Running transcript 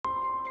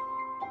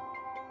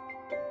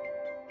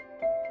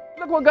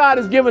Look what God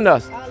has given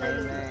us.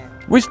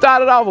 We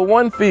started off with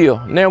one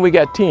field, now we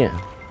got 10.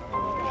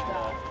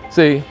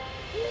 See,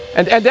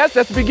 and that's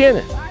the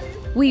beginning.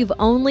 We've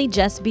only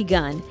just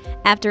begun.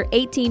 After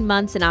 18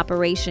 months in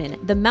operation,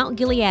 the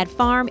Mt.Gilead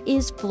farm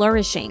is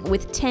flourishing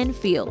with 10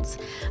 fields.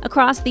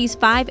 Across these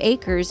 5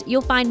 acres,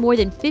 you'll find more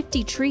than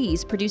 50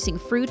 trees producing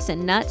fruits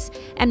and nuts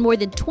and more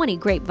than 20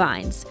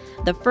 grapevines.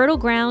 The fertile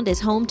ground is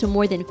home to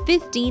more than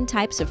 15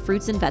 types of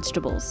fruits and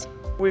vegetables.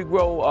 We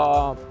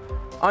grow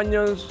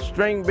onions,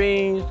 string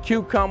beans,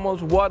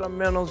 cucumbers,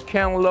 watermelons,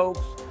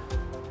 cantaloupes,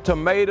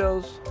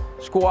 tomatoes,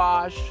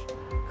 squash,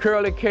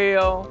 curly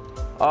kale,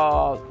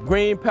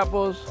 green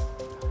peppers,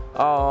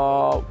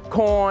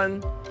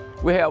 corn.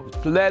 We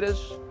have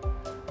lettuce,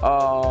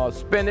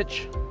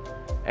 spinach,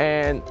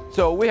 and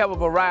so we have a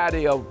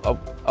variety of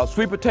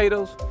sweet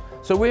potatoes.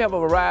 So we have a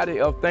variety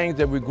of things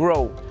that we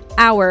grow.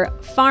 Our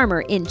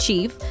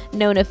farmer-in-chief,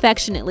 known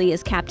affectionately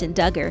as Captain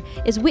Duggar,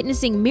 is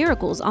witnessing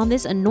miracles on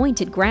this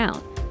anointed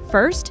ground.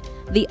 First,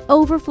 the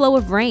overflow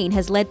of rain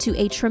has led to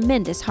a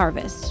tremendous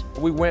harvest.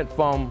 We went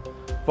from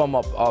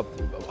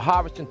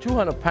harvesting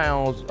 200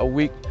 pounds a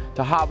week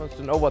to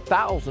harvesting over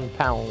 1,000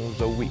 pounds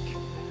a week.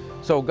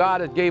 So God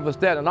has gave us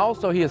that, and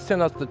also He has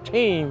sent us the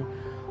team,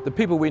 the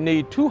people we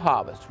need to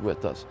harvest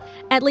with us.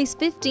 At least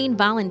 15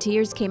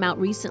 volunteers came out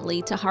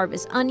recently to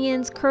harvest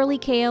onions, curly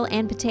kale,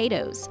 and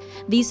potatoes.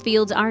 These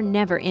fields are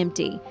never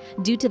empty.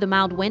 Due to the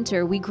mild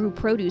winter, we grew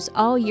produce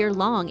all year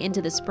long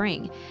into the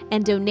spring,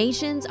 and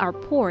donations are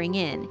pouring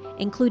in,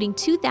 including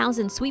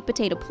 2,000 sweet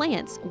potato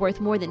plants worth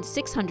more than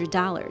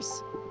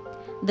 $600.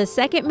 The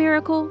second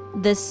miracle,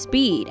 the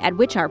speed at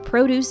which our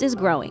produce is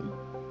growing.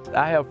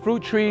 I have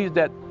fruit trees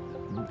that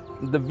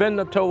the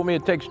vendor told me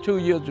it takes 2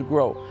 years to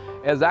grow.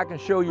 As I can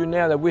show you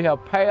now that we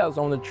have pears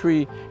on the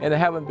tree and it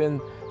haven't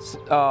been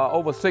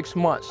over 6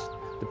 months.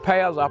 The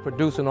pears are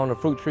producing on the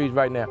fruit trees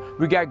right now.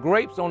 We got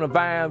grapes on the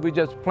vine we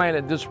just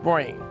planted this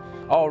spring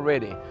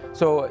already.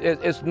 So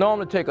it's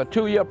normally take a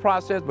 2-year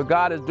process, but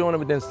God is doing it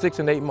within 6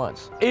 and 8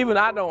 months. Even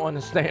I don't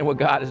understand what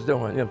God is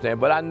doing, you know what I'm saying?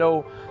 But I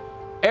know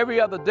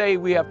every other day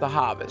we have to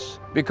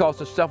harvest because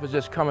the stuff is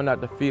just coming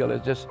out the field.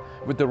 It's just,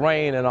 with the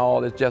rain and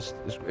all, it's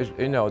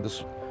you know,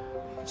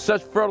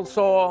 such fertile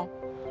soil,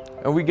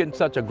 and we're getting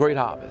such a great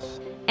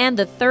harvest. And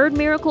the third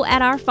miracle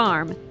at our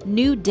farm,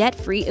 new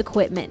debt-free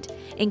equipment,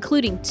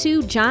 including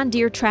 2 John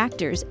Deere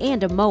tractors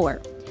and a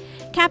mower.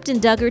 Captain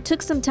Duggar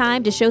took some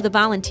time to show the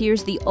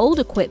volunteers the old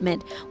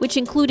equipment, which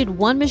included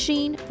one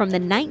machine from the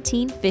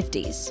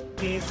 1950s.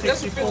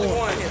 That's a 51.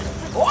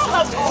 Oh,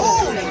 that's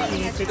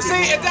old.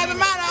 See, it doesn't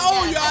matter how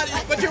old you are,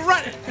 but you're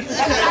running.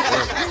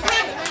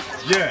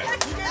 Yeah.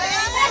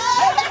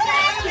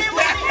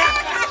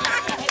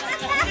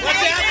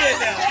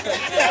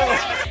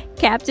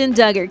 Captain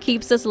Duggar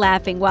keeps us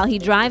laughing while he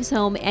drives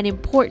home an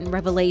important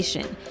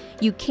revelation.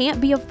 You can't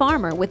be a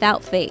farmer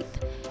without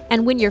faith.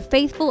 And when you're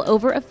faithful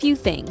over a few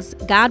things,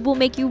 God will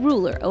make you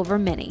ruler over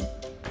many.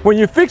 When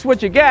you fix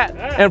what you got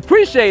and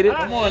appreciate it,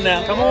 Come on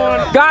now, come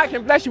on. God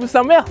can bless you with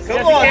something else.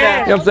 Come on now.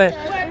 You know what I'm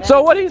saying?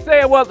 So what he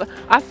said was,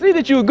 I see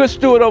that you're a good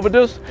steward over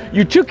this.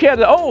 You took care of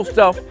the old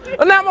stuff,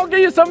 and now I'm going to give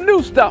you some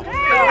new stuff.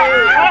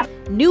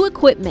 New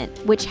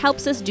equipment, which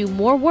helps us do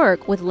more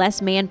work with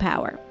less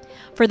manpower.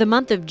 For the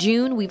month of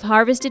June, we've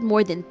harvested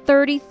more than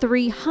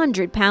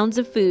 3,300 pounds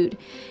of food.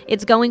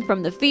 It's going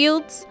from the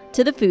fields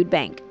to the food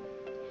bank.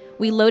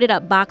 We loaded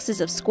up boxes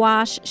of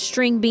squash,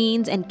 string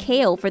beans, and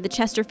kale for the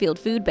Chesterfield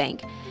Food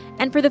Bank,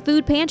 and for the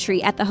food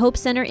pantry at the Hope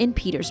Center in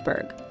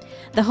Petersburg.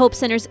 The Hope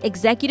Center's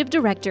executive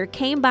director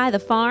came by the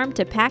farm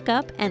to pack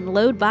up and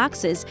load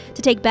boxes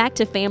to take back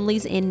to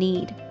families in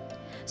need.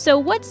 So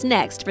what's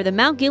next for the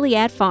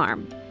Mt.Gilead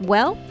farm?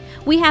 Well,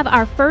 we have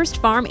our first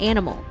farm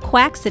animal,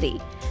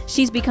 Quaxity.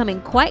 She's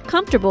becoming quite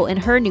comfortable in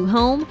her new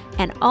home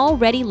and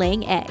already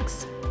laying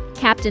eggs.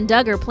 Captain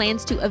Duggar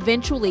plans to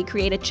eventually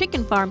create a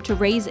chicken farm to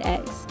raise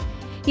eggs.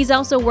 He's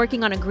also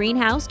working on a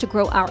greenhouse to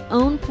grow our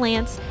own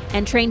plants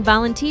and train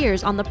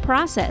volunteers on the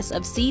process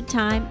of seed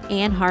time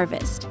and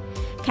harvest.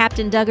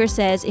 Captain Duggar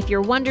says if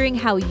you're wondering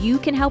how you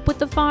can help with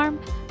the farm,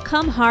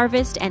 come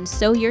harvest and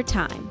sow your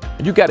time.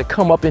 You got to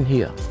come up in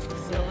here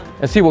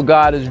and see what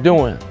God is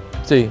doing.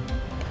 See,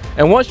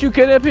 and once you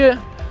get up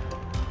here,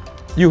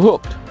 you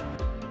hooked.